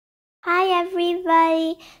Hi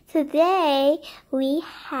everybody! Today we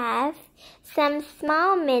have some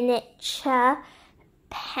small miniature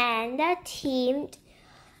panda themed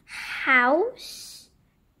house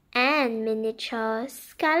and miniature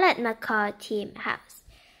scarlet macaw themed house.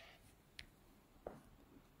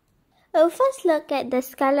 We'll first look at the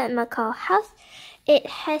scarlet macaw house. It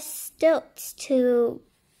has stilts to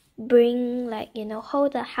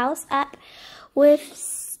hold the house up with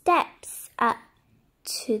steps up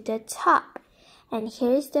to the top. And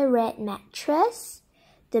here's the red mattress,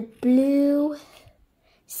 the blue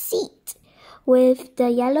seat with the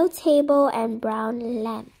yellow table and brown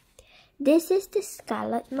lamp. This is the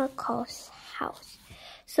scarlet macaw's house.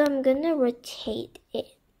 So I'm gonna rotate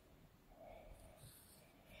it.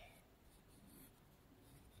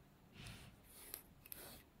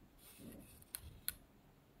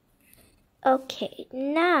 Okay,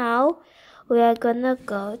 now we are gonna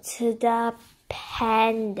go to the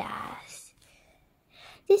pandas.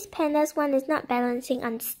 This pandas one is not balancing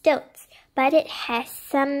on stilts, but it has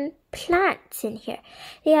some plants in here.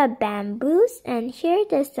 They are bamboos, and here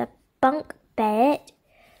there's a bunk bed.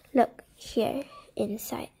 Look here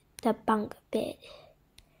inside the bunk bed.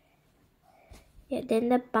 Yeah, then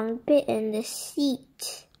the bunk bed and the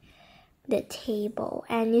seat, the table,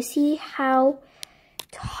 and you see how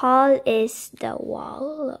tall is the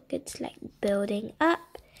wall. Look, it's like building up.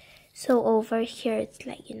 So over here it's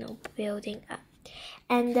like, building up.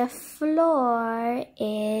 And the floor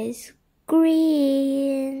is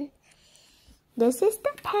green. This is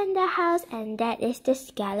the panda house, and that is the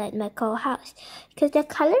scarlet macaw house. Because the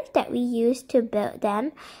colors that we used to build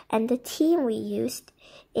them and the theme we used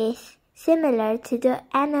is similar to the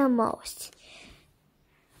animals.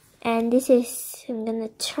 And this is, I'm gonna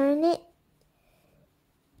turn it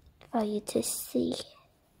for you to see.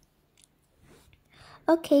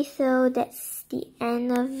 Okay, so that's the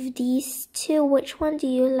end of these two. Which one do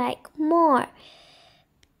you like more?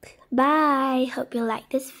 Bye! Hope you like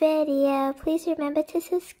this video. Please remember to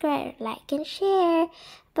subscribe, like, and share.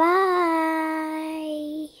 Bye!